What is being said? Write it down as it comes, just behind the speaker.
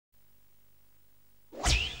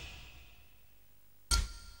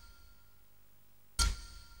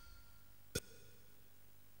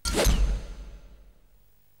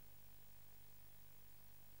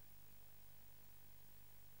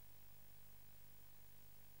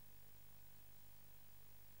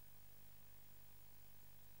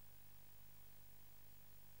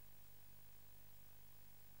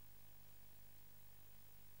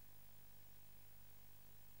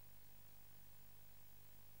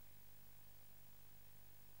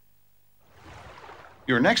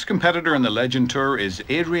Your next competitor in the Legend Tour is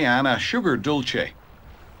Adriana Sugar Dulce.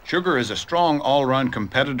 Sugar is a strong all-round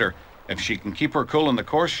competitor. If she can keep her cool on the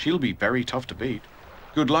course, she'll be very tough to beat.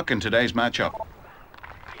 Good luck in today's matchup.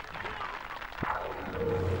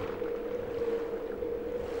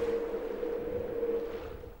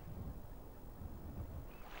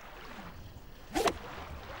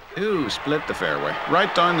 Ooh, split the fairway.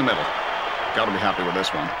 Right down the middle. Gotta be happy with this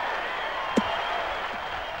one.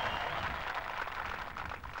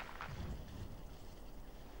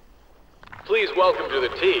 Please welcome to the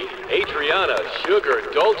tee, Adriana Sugar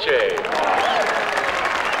Dulce.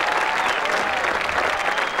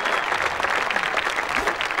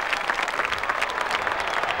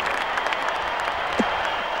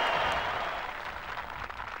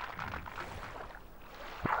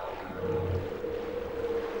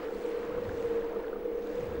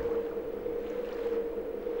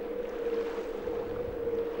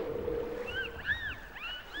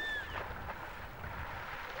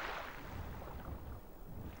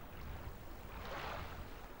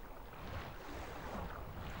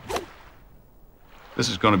 This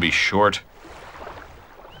is going to be short.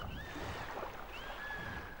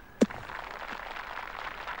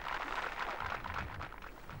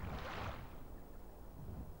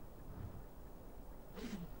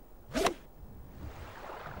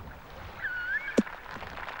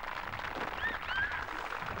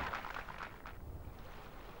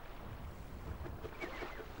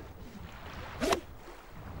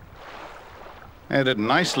 Headed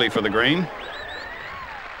nicely for the green.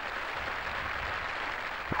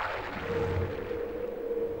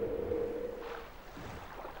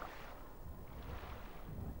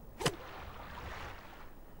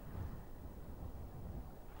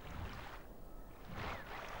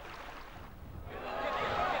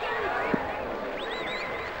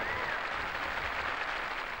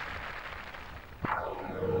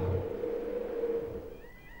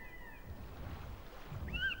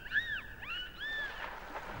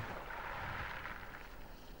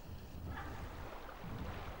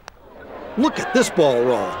 Look at this ball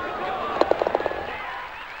roll.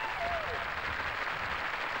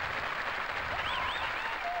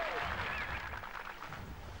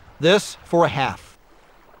 This for a half.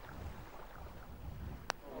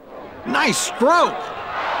 Nice stroke!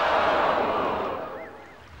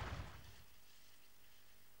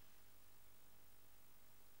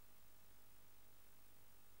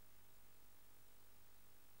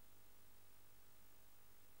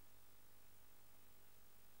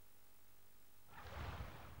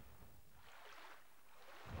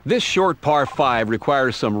 This short par 5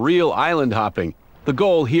 requires some real island hopping. The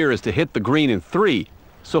goal here is to hit the green in 3,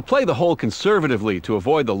 so play the hole conservatively to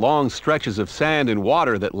avoid the long stretches of sand and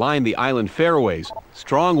water that line the island fairways.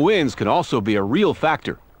 Strong winds can also be a real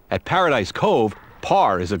factor. At Paradise Cove,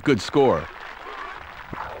 par is a good score.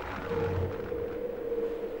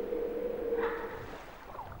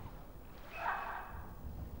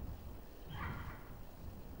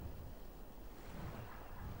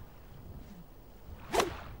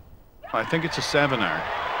 I think it's a 7-iron.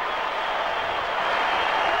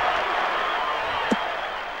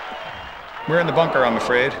 We're in the bunker, I'm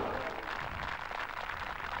afraid.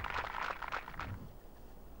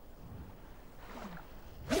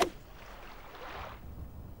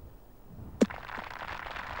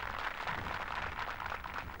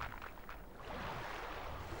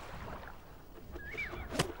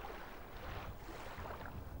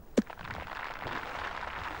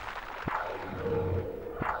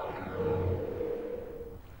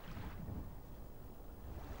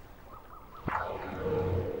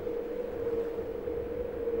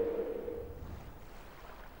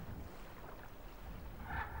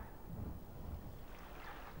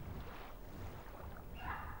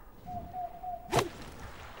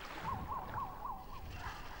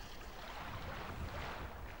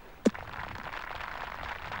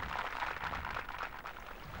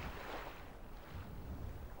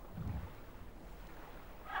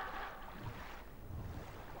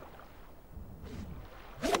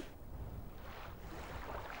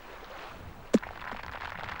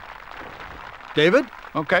 David?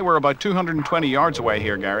 Okay, we're about 220 yards away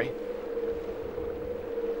here, Gary.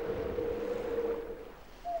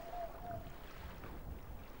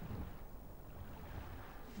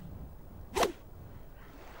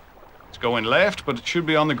 It's going left, but it should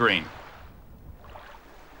be on the green.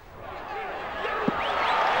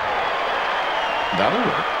 That'll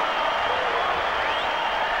work.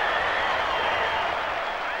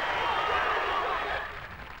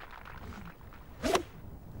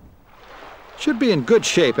 Should be in good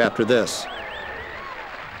shape after this.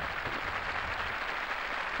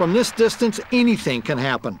 From this distance, anything can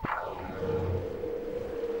happen.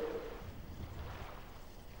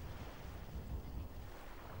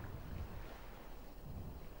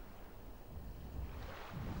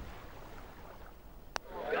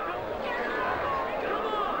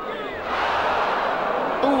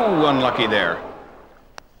 Ooh, unlucky there.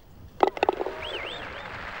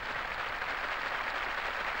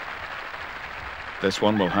 This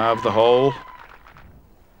one will have the hole.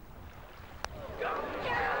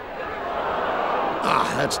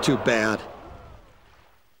 Ah, that's too bad.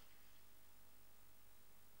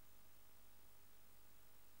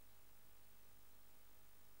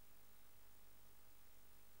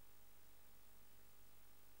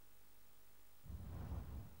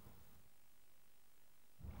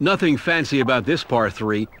 Nothing fancy about this par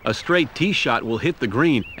 3. A straight tee shot will hit the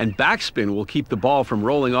green, and backspin will keep the ball from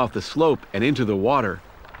rolling off the slope and into the water.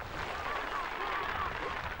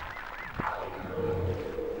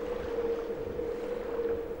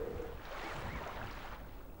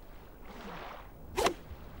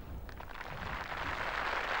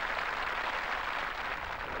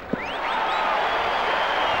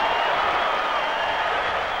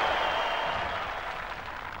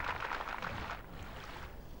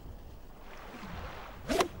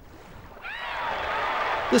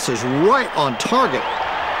 This is right on target.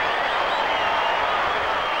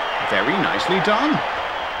 Very nicely done.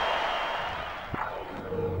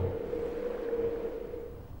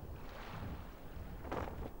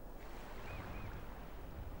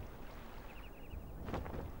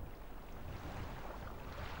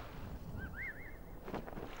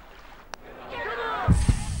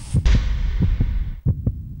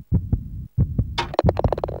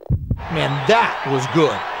 Man, that was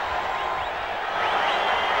good.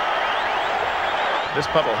 This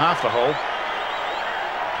putt will half the hole.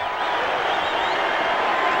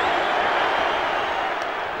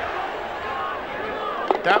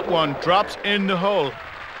 That one drops in the hole.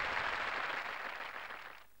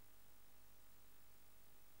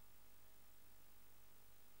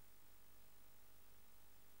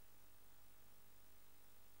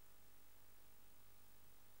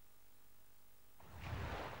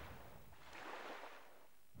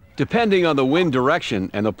 Depending on the wind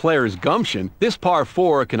direction and the player's gumption, this par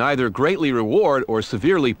 4 can either greatly reward or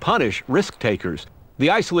severely punish risk takers.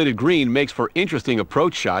 The isolated green makes for interesting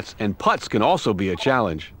approach shots, and putts can also be a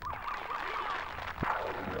challenge.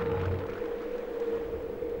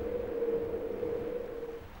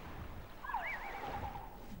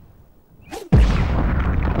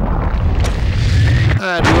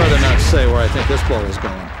 I'd rather not say where I think this ball is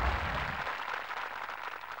going.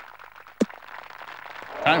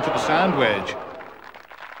 Time for the sand wedge.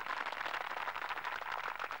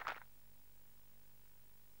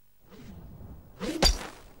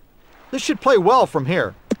 This should play well from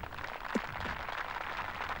here.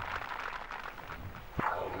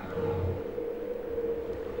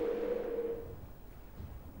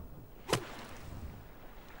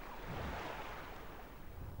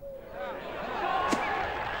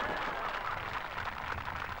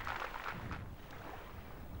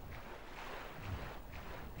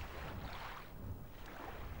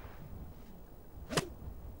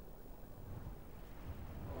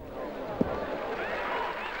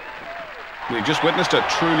 We just witnessed a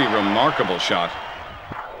truly remarkable shot.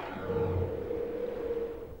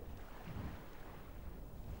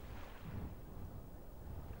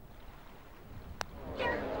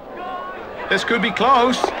 This could be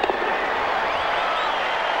close.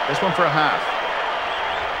 This one for a half.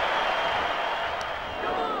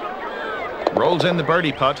 Rolls in the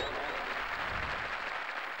birdie putt.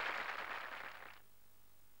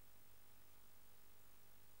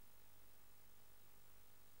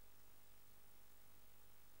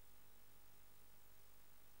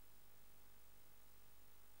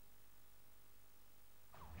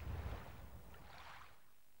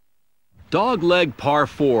 Dogleg par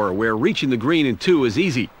 4, where reaching the green in 2 is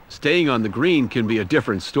easy. Staying on the green can be a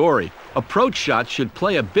different story. Approach shots should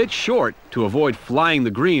play a bit short to avoid flying the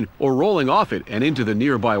green or rolling off it and into the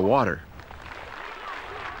nearby water.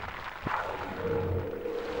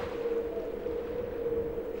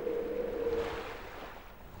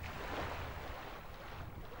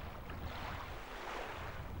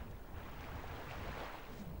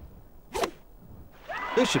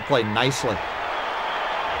 This should play nicely.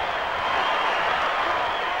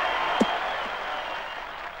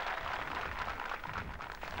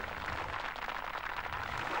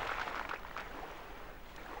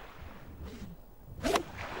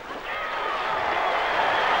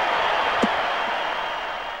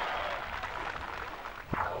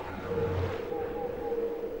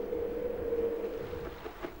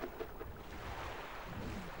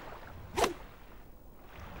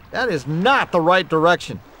 That is not the right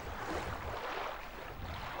direction.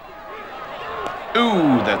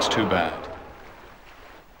 Ooh, that's too bad.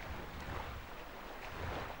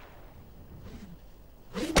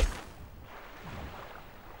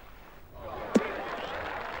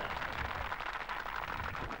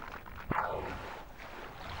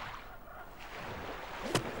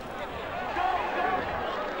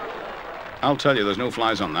 I'll tell you, there's no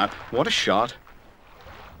flies on that. What a shot.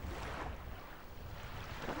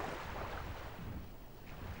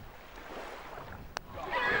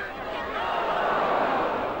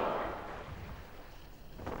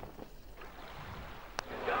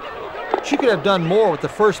 She could have done more with the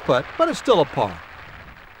first putt, but it's still a par.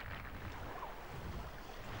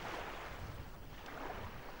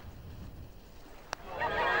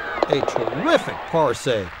 A terrific par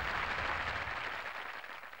save.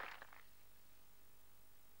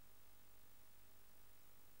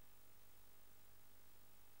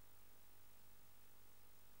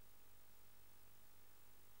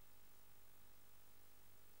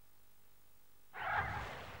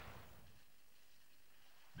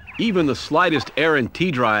 Even the slightest errant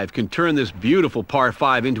tee drive can turn this beautiful par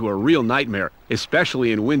 5 into a real nightmare,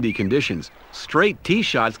 especially in windy conditions. Straight tee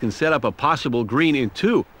shots can set up a possible green in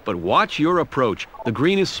 2, but watch your approach. The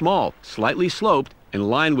green is small, slightly sloped, and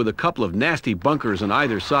lined with a couple of nasty bunkers on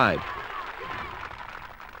either side.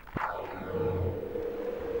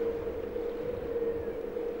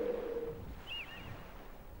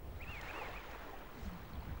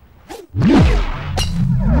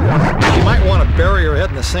 Bury her head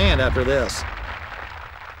in the sand after this.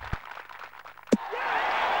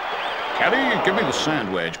 Caddy, give me the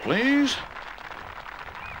sand wedge, please.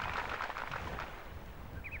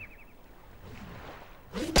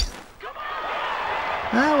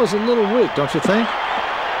 That was a little weak, don't you think?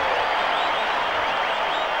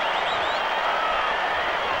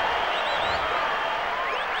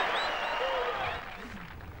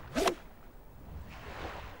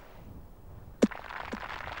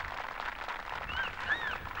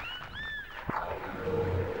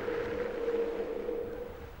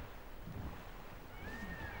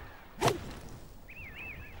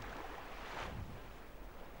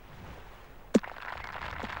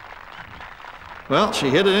 Well, she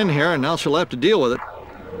hit it in here, and now she'll have to deal with it.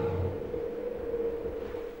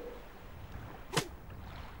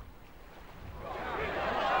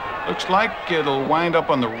 Looks like it'll wind up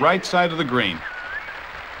on the right side of the green.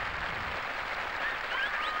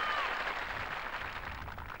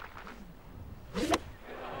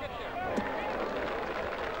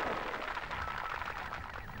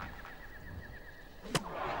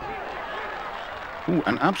 Ooh,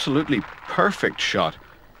 an absolutely perfect shot.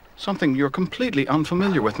 Something you're completely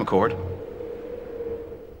unfamiliar with, McCord.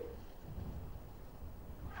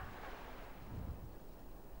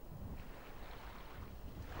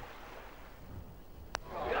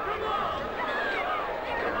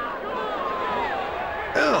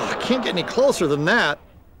 I can't get any closer than that.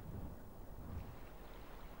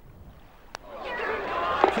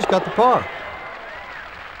 She's got the par.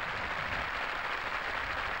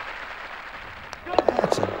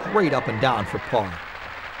 That's a great up and down for par.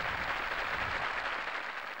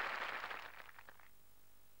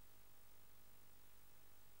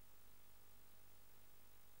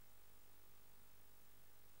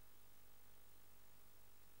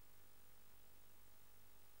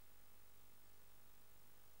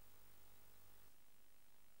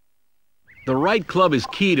 The right club is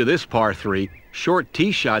key to this par 3. Short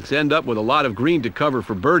tee shots end up with a lot of green to cover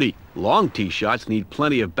for birdie. Long tee shots need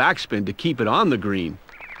plenty of backspin to keep it on the green.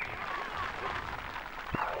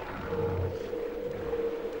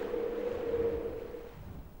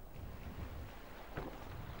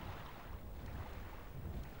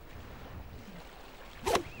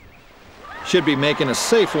 Should be making a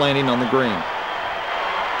safe landing on the green.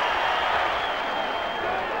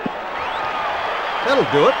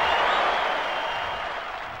 That'll do it.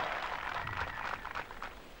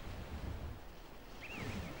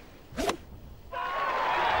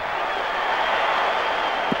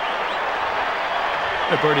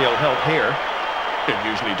 A birdie will help here. It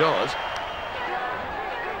usually does.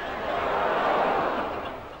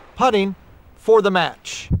 Putting for the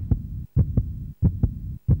match.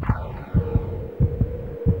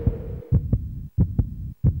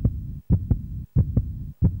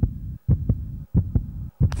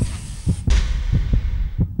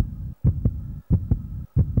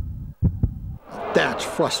 That's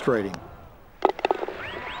frustrating.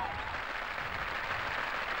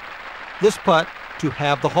 This putt to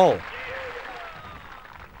have the hole.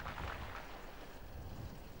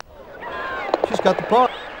 She's got the par.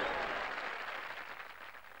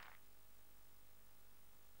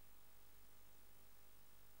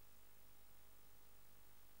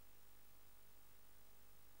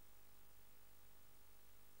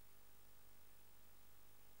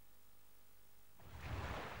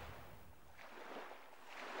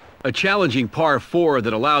 A challenging par 4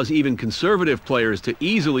 that allows even conservative players to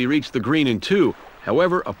easily reach the green in 2.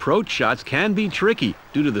 However, approach shots can be tricky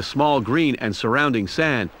due to the small green and surrounding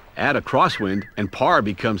sand. Add a crosswind and par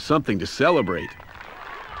becomes something to celebrate.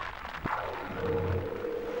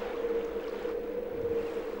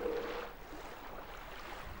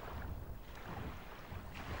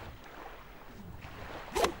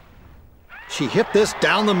 She hit this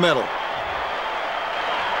down the middle.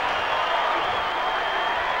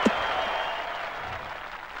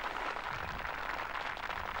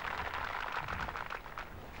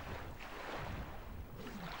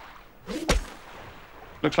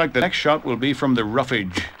 Looks like the next shot will be from the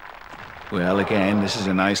roughage. Well, again, this is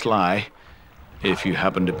a nice lie, if you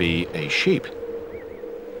happen to be a sheep.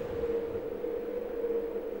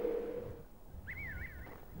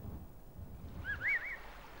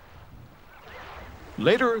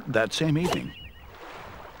 Later that same evening.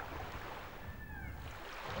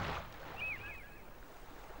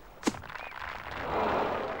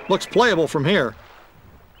 Looks playable from here.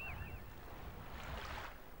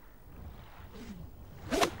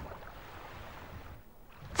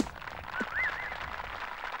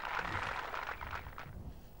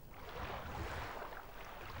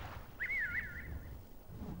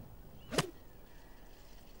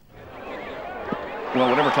 Well,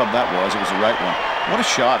 whatever club that was, it was the right one. What a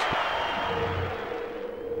shot.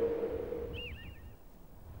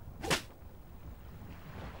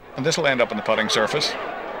 And this will end up on the putting surface.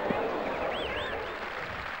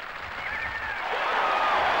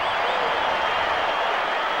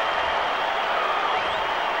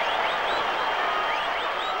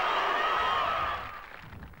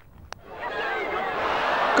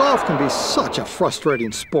 Golf can be such a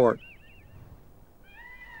frustrating sport.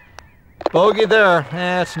 Bogey there.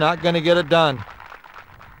 That's not going to get it done.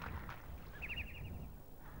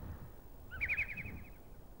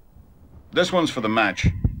 This one's for the match.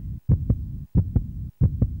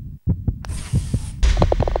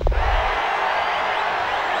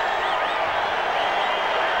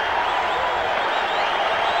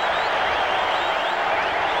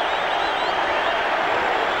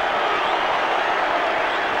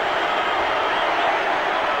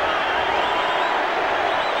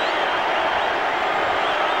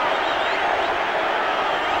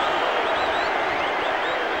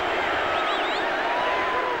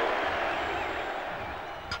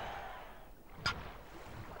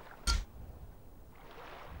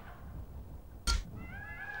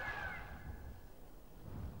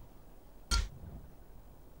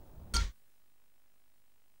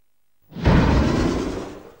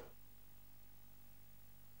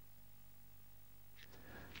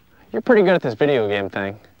 You're pretty good at this video game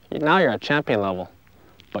thing. Now you're at champion level.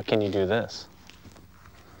 But can you do this?